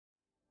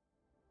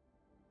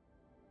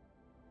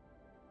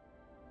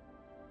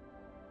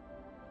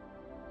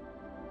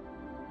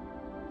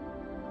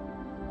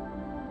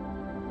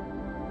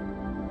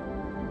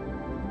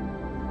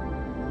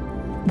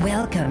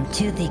Welcome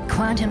to the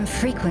Quantum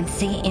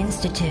Frequency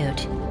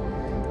Institute.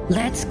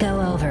 Let's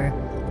go over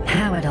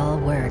how it all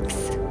works.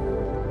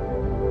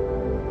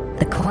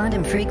 The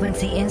Quantum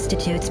Frequency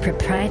Institute's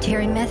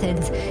proprietary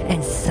methods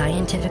and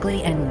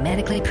scientifically and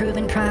medically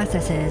proven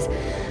processes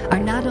are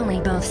not only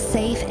both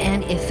safe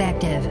and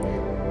effective,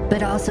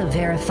 but also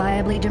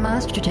verifiably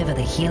demonstrative of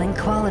the healing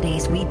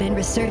qualities we've been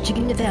researching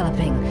and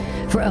developing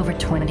for over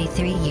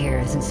 23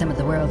 years in some of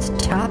the world's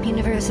top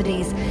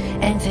universities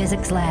and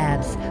physics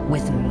labs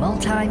with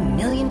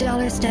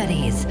multi-million-dollar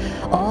studies,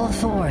 all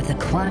for the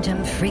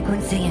Quantum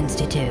Frequency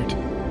Institute.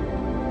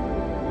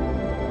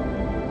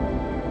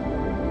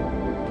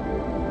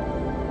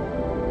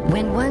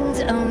 When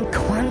one's own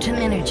quantum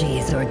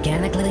energies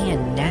organically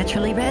and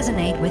naturally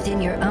resonate within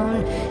your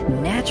own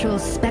natural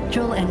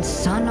spectral and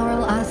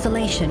sonoral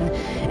oscillation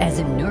as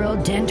in neural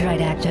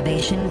dendrite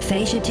activation,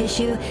 fascia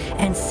tissue,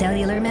 and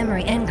cellular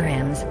memory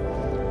engrams,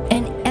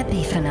 an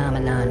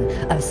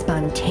epiphenomenon of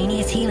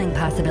spontaneous healing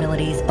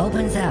possibilities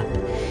opens up.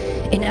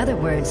 In other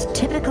words,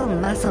 typical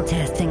muscle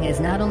testing is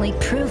not only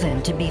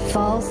proven to be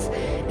false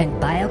and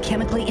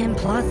biochemically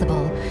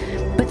implausible,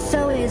 but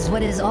so is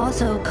what is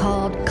also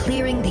called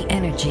clearing the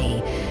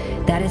energy.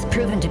 That is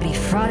proven to be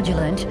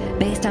fraudulent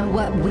based on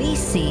what we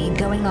see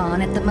going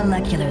on at the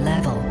molecular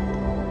level.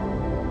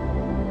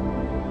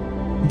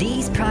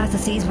 These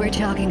processes we're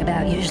talking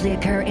about usually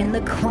occur in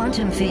the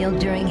quantum field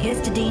during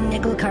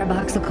histidine-nickel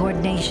carboxyl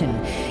coordination,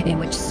 in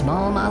which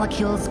small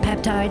molecules,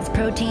 peptides,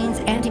 proteins,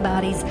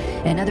 antibodies,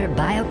 and other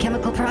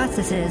biochemical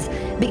processes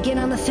begin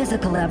on the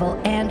physical level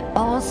and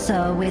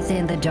also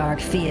within the dark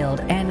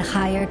field and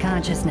higher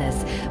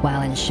consciousness,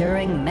 while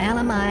ensuring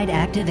malamide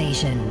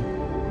activation.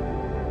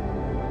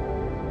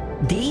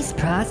 These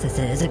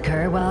processes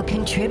occur while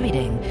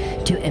contributing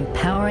to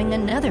empowering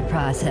another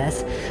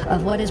process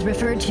of what is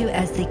referred to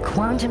as the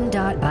quantum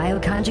dot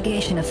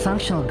bioconjugation of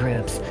functional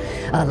groups,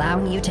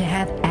 allowing you to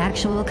have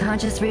actual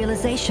conscious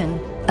realization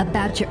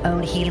about your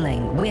own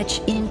healing,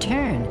 which in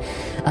turn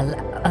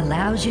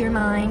allows your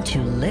mind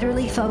to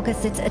literally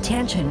focus its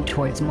attention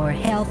towards more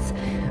health,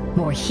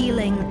 more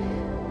healing,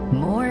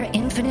 more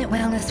infinite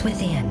wellness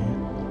within.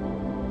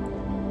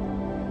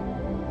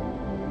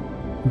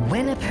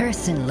 When a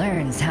person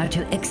learns how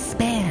to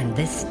expand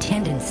this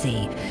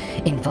tendency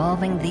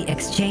involving the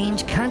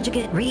exchange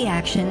conjugate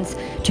reactions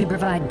to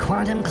provide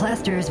quantum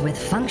clusters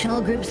with functional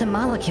groups of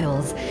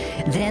molecules,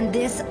 then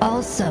this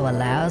also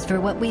allows for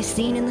what we've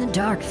seen in the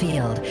dark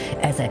field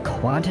as a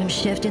quantum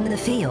shift in the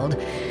field.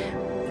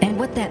 And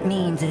what that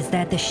means is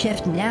that the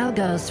shift now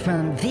goes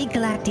from V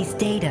Galactis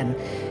datum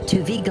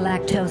to V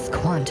Galactos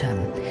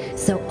quantum.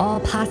 So all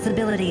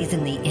possibilities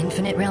in the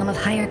infinite realm of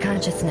higher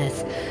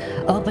consciousness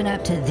open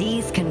up to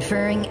these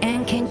conferring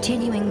and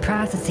continuing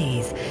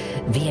processes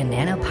via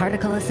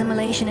nanoparticle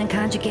assimilation and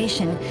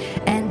conjugation,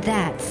 and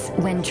that's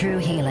when true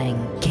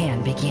healing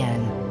can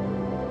begin.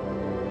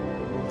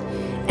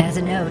 As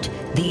a note,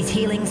 these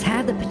healings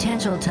have the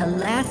potential to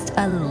last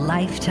a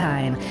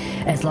lifetime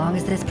as long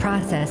as this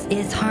process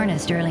is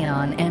harnessed early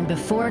on and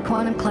before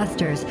quantum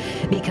clusters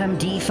become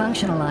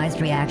defunctionalized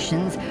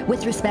reactions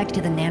with respect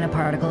to the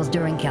nanoparticles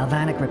during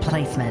galvanic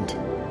replacement.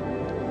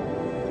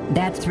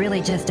 That's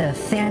really just a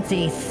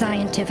fancy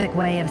scientific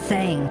way of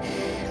saying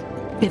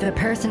if a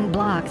person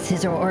blocks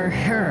his or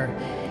her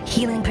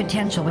healing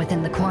potential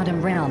within the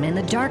quantum realm in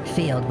the dark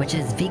field, which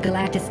is V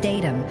Galactis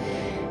datum,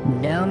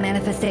 no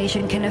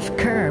manifestation can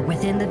occur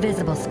within the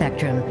visible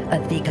spectrum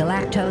of the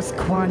Galactos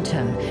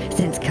quantum,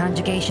 since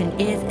conjugation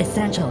is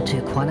essential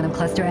to quantum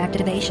cluster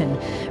activation,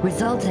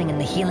 resulting in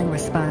the healing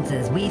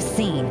responses we've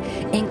seen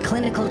in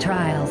clinical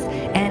trials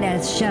and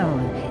as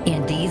shown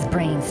in these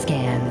brain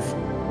scans.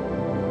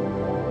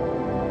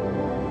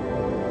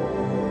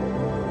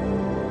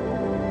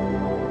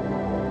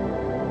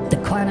 The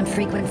Quantum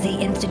Frequency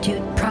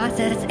Institute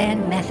process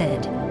and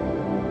method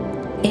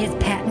is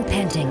patent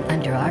pending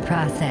under our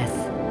process.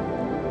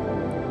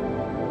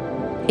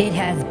 It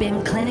has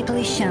been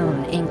clinically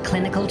shown in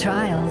clinical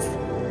trials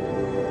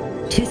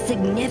to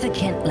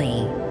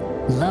significantly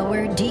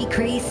lower,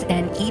 decrease,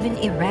 and even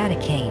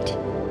eradicate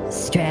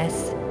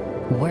stress,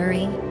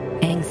 worry,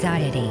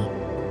 anxiety,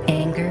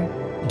 anger,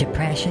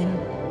 depression,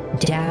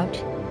 doubt,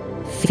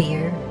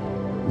 fear,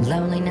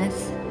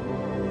 loneliness,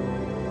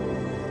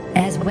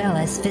 as well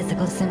as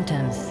physical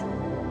symptoms.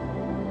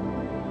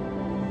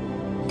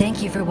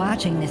 Thank you for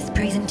watching this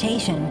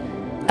presentation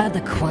of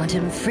the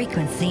Quantum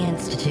Frequency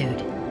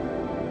Institute.